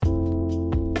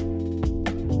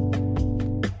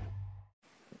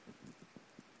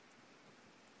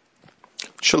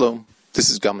Shalom, this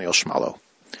is Gamliel Shmalo.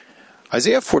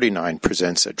 Isaiah 49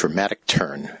 presents a dramatic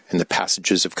turn in the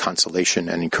passages of consolation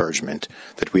and encouragement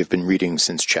that we have been reading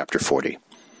since chapter 40.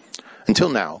 Until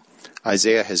now,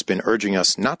 Isaiah has been urging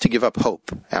us not to give up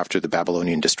hope after the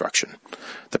Babylonian destruction.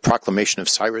 The proclamation of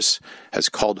Cyrus has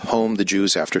called home the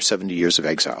Jews after 70 years of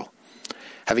exile.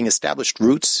 Having established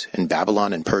roots in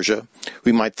Babylon and Persia,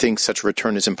 we might think such a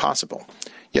return is impossible.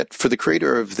 Yet for the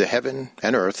Creator of the heaven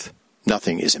and earth,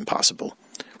 nothing is impossible.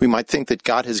 We might think that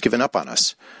God has given up on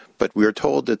us, but we are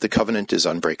told that the covenant is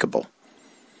unbreakable.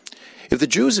 If the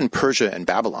Jews in Persia and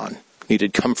Babylon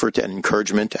needed comfort and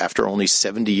encouragement after only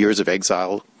 70 years of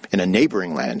exile in a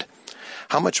neighboring land,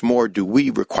 how much more do we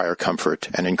require comfort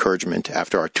and encouragement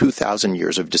after our 2,000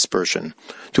 years of dispersion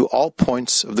to all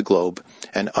points of the globe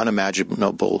and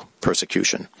unimaginable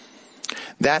persecution?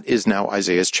 That is now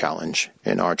Isaiah's challenge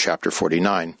in our chapter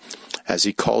 49, as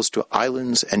he calls to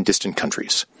islands and distant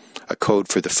countries, a code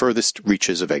for the furthest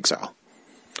reaches of exile.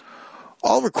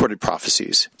 All recorded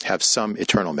prophecies have some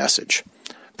eternal message,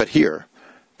 but here,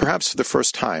 perhaps for the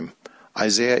first time,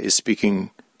 Isaiah is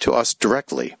speaking to us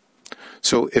directly.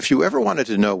 So if you ever wanted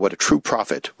to know what a true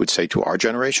prophet would say to our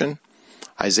generation,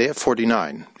 Isaiah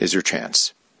 49 is your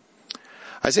chance.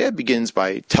 Isaiah begins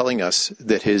by telling us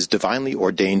that his divinely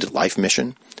ordained life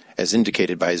mission, as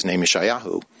indicated by his name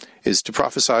Yishayahu, is to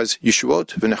prophesy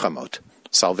Yeshuot v'nechamot,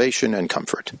 salvation and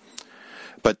comfort.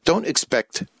 But don't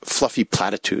expect fluffy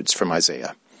platitudes from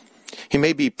Isaiah. He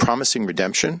may be promising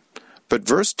redemption, but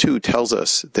verse 2 tells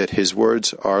us that his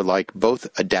words are like both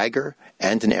a dagger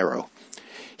and an arrow.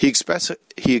 He expects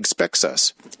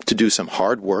us to do some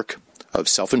hard work of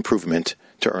self-improvement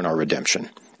to earn our redemption.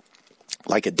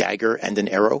 Like a dagger and an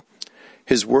arrow,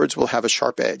 his words will have a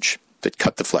sharp edge that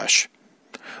cut the flesh.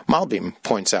 Malbim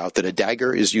points out that a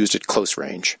dagger is used at close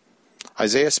range.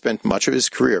 Isaiah spent much of his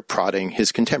career prodding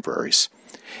his contemporaries.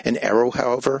 An arrow,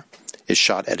 however, is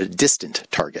shot at a distant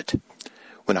target.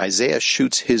 When Isaiah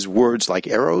shoots his words like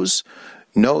arrows,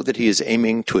 know that he is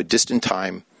aiming to a distant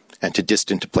time and to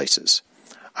distant places.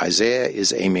 Isaiah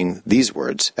is aiming these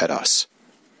words at us.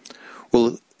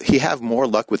 Will he have more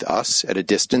luck with us at a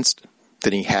distance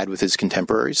than he had with his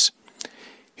contemporaries?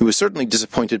 He was certainly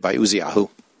disappointed by Uzziyahu,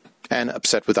 and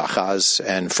upset with Achaz,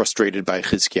 and frustrated by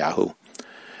Chizkiyahu.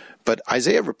 But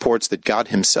Isaiah reports that God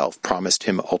himself promised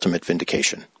him ultimate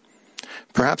vindication.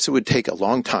 Perhaps it would take a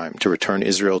long time to return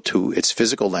Israel to its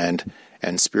physical land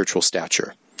and spiritual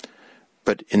stature.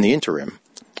 But in the interim,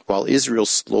 while Israel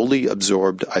slowly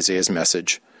absorbed Isaiah's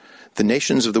message, the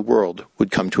nations of the world would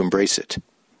come to embrace it,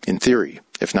 in theory,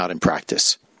 if not in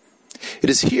practice. It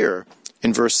is here,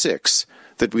 in verse 6,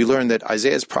 that we learn that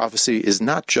Isaiah's prophecy is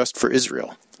not just for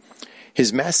Israel.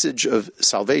 His message of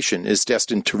salvation is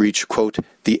destined to reach, quote,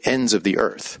 the ends of the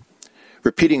earth.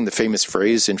 Repeating the famous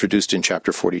phrase introduced in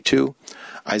chapter 42,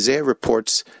 Isaiah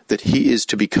reports that he is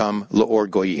to become L'or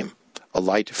Goyim, a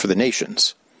light for the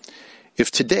nations.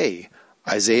 If today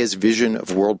Isaiah's vision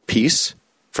of world peace,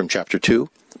 from chapter 2,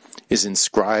 is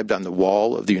inscribed on the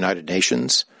wall of the United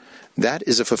Nations, that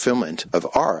is a fulfillment of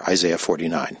our Isaiah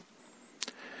 49.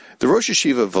 The Rosh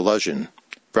Yeshiva of Volozhin,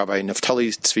 Rabbi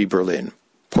Naftali Tzvi Berlin,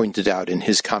 pointed out in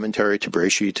his commentary to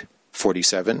Bereshit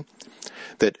 47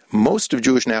 that most of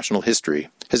Jewish national history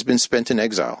has been spent in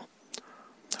exile.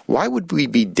 Why would we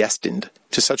be destined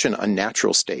to such an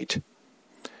unnatural state?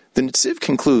 The Netziv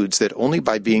concludes that only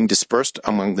by being dispersed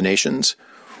among the nations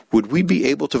would we be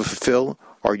able to fulfill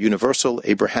our universal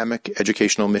Abrahamic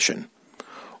educational mission.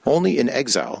 Only in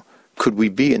exile could we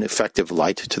be an effective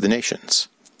light to the nations.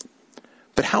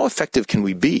 But how effective can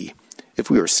we be if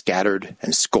we are scattered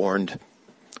and scorned?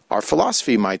 Our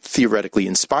philosophy might theoretically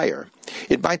inspire.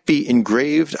 It might be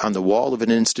engraved on the wall of an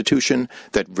institution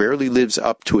that rarely lives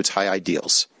up to its high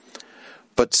ideals.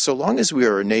 But so long as we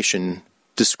are a nation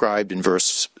described in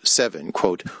verse 7,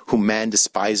 quote, whom man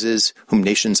despises, whom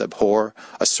nations abhor,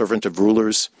 a servant of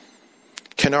rulers,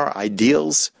 can our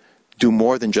ideals do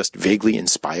more than just vaguely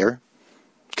inspire?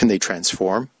 Can they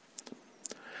transform?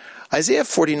 Isaiah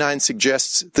 49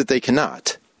 suggests that they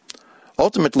cannot.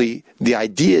 Ultimately, the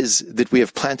ideas that we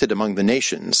have planted among the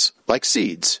nations, like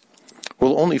seeds,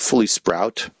 will only fully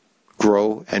sprout,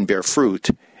 grow, and bear fruit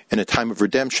in a time of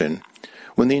redemption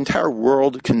when the entire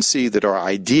world can see that our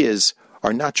ideas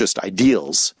are not just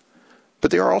ideals,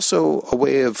 but they are also a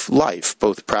way of life,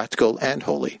 both practical and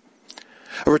holy.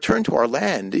 A return to our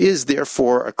land is,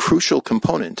 therefore, a crucial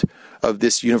component of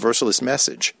this universalist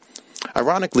message.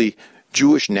 Ironically,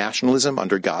 Jewish nationalism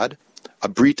under God, a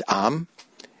Brit Am,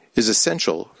 is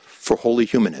essential for holy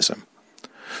humanism.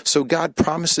 So God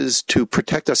promises to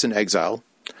protect us in exile,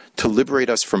 to liberate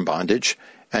us from bondage,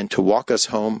 and to walk us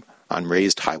home on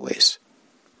raised highways.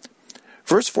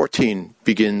 Verse 14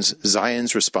 begins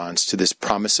Zion's response to this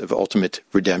promise of ultimate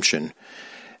redemption,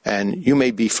 and you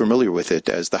may be familiar with it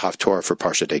as the Haftorah for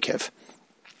Parshat Ekev.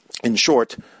 In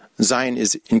short, Zion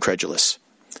is incredulous.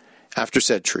 After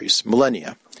centuries,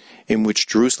 millennia, in which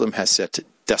Jerusalem has sat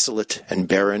desolate and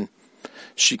barren,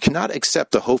 she cannot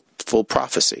accept the hopeful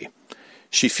prophecy.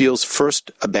 She feels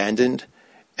first abandoned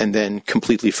and then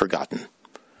completely forgotten.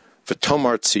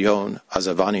 V'tomar Tzion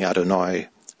azavani Adonai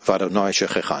v'Adonai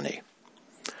shechechani.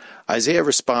 Isaiah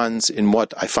responds in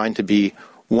what I find to be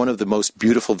one of the most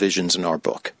beautiful visions in our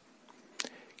book.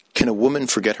 Can a woman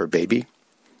forget her baby,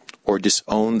 or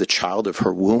disown the child of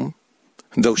her womb?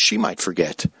 Though she might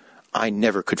forget, I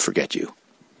never could forget you.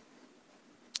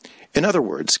 In other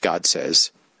words, God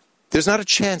says, there's not a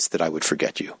chance that I would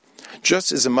forget you.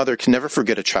 Just as a mother can never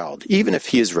forget a child, even if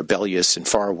he is rebellious and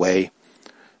far away,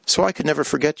 so I could never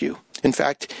forget you. In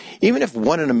fact, even if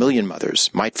 1 in a million mothers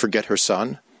might forget her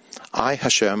son, I,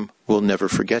 Hashem, will never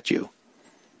forget you.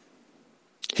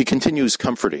 He continues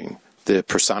comforting the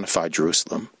personified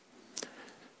Jerusalem.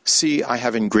 See, I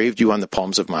have engraved you on the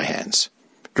palms of my hands.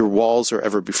 Your walls are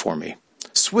ever before me.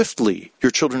 Swiftly,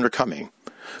 your children are coming.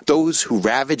 Those who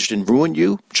ravaged and ruined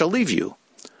you shall leave you.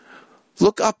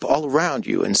 Look up all around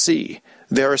you and see,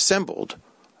 they are assembled,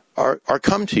 are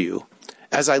come to you.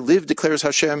 As I live, declares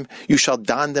Hashem, you shall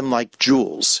don them like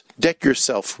jewels. Deck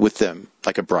yourself with them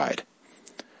like a bride.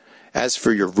 As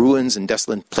for your ruins and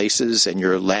desolate places and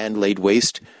your land laid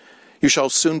waste, you shall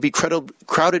soon be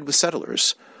crowded with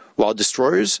settlers, while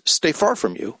destroyers stay far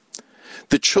from you.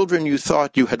 The children you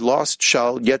thought you had lost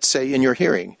shall yet say in your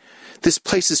hearing, this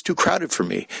place is too crowded for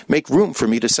me. Make room for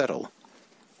me to settle.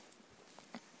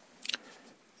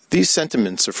 These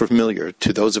sentiments are familiar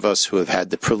to those of us who have had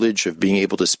the privilege of being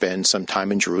able to spend some time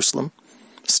in Jerusalem,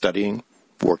 studying,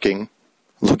 working,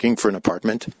 looking for an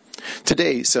apartment.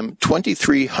 Today, some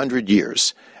 2,300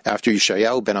 years after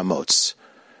Yishayahu ben Amoz,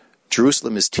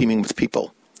 Jerusalem is teeming with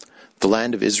people. The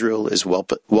land of Israel is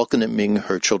welcoming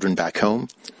her children back home,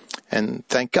 and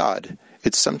thank God,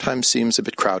 it sometimes seems a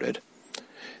bit crowded.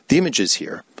 The images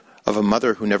here of a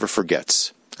mother who never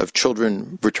forgets, of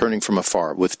children returning from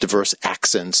afar with diverse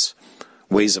accents,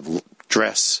 ways of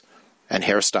dress, and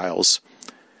hairstyles,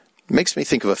 makes me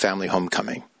think of a family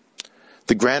homecoming.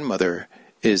 The grandmother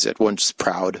is at once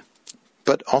proud,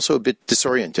 but also a bit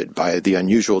disoriented by the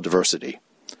unusual diversity.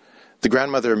 The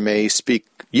grandmother may speak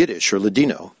Yiddish or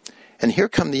Ladino, and here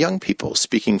come the young people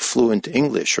speaking fluent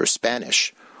English or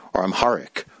Spanish or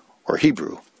Amharic or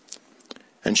Hebrew.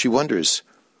 And she wonders,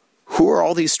 who are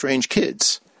all these strange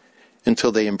kids?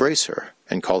 Until they embrace her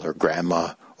and call her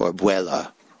grandma or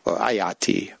abuela or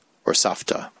ayati or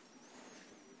safta.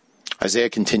 Isaiah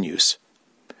continues,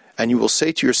 and you will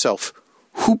say to yourself,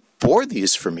 who bore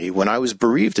these for me when I was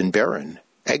bereaved and barren,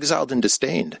 exiled and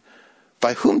disdained?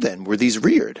 By whom then were these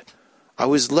reared? I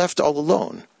was left all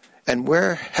alone, and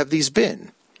where have these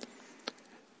been?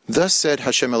 Thus said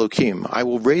Hashem Elokim, I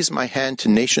will raise my hand to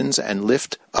nations and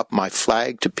lift up my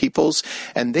flag to peoples,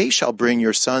 and they shall bring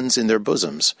your sons in their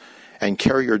bosoms, and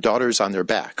carry your daughters on their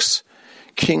backs.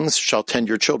 Kings shall tend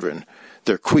your children,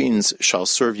 their queens shall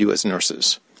serve you as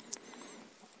nurses.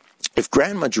 If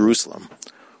Grandma Jerusalem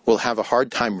will have a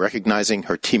hard time recognizing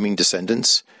her teeming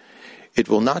descendants, it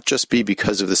will not just be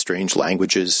because of the strange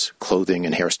languages, clothing,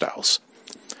 and hairstyles.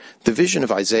 The vision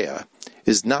of Isaiah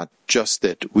is not just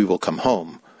that we will come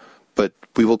home, but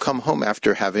we will come home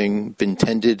after having been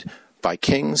tended by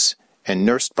kings and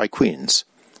nursed by queens,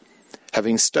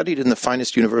 having studied in the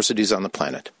finest universities on the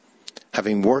planet,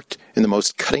 having worked in the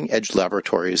most cutting-edge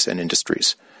laboratories and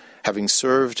industries, having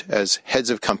served as heads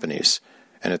of companies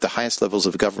and at the highest levels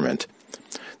of government.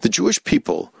 The Jewish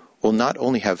people will not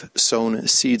only have sown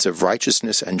seeds of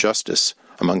righteousness and justice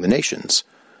among the nations,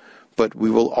 but we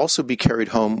will also be carried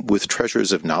home with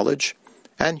treasures of knowledge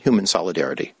and human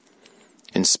solidarity,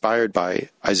 inspired by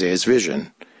Isaiah's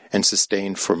vision and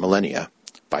sustained for millennia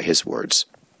by his words.